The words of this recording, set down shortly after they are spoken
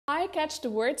Hi, Catch the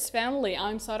Words family.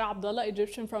 I'm Sara Abdullah,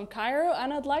 Egyptian from Cairo,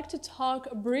 and I'd like to talk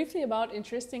briefly about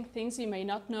interesting things you may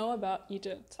not know about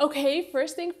Egypt. Okay,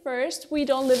 first thing first, we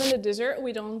don't live in the desert,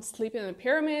 we don't sleep in the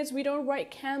pyramids, we don't ride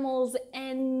camels,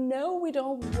 and no, we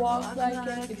don't walk like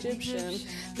an Egyptian.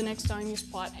 The next time you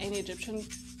spot any Egyptian,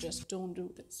 just don't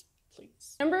do this.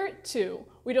 Please. Number 2,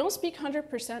 we don't speak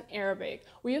 100% Arabic.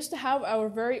 We used to have our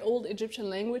very old Egyptian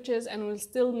languages and we'll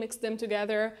still mix them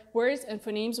together, words and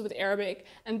phonemes with Arabic,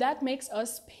 and that makes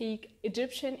us speak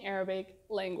Egyptian Arabic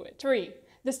language. 3,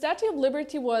 the Statue of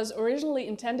Liberty was originally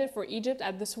intended for Egypt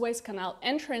at the Suez Canal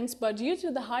entrance, but due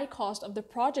to the high cost of the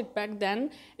project back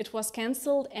then, it was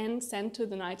cancelled and sent to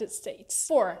the United States.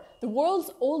 4, the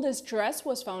world's oldest dress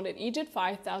was found in Egypt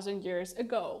 5,000 years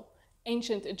ago.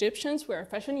 Ancient Egyptians were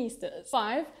fashionistas.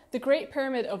 5, the Great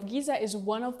Pyramid of Giza is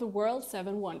one of the world's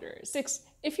 7 wonders. 6,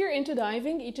 if you're into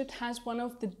diving, Egypt has one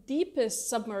of the deepest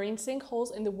submarine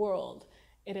sinkholes in the world.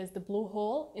 It is the Blue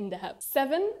Hole in Dahab.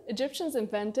 7, Egyptians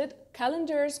invented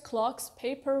calendars, clocks,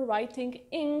 paper, writing,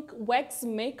 ink, wax,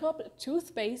 makeup,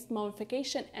 toothpaste,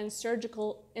 mummification, and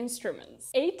surgical instruments.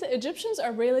 8, Egyptians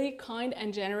are really kind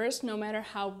and generous no matter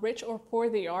how rich or poor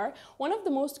they are. One of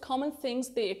the most common things,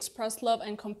 they express love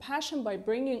and compassion by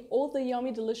bringing all the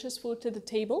yummy, delicious food to the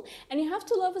table, and you have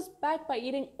to love us back by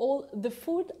eating all the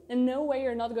food. In no way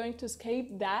you're not going to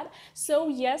escape that. So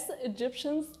yes,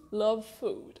 Egyptians love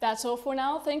food. That's all for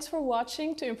now. Thanks for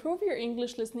watching. To improve your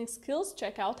English listening skills,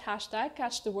 check out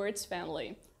 #CatchTheWords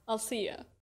family. I'll see ya.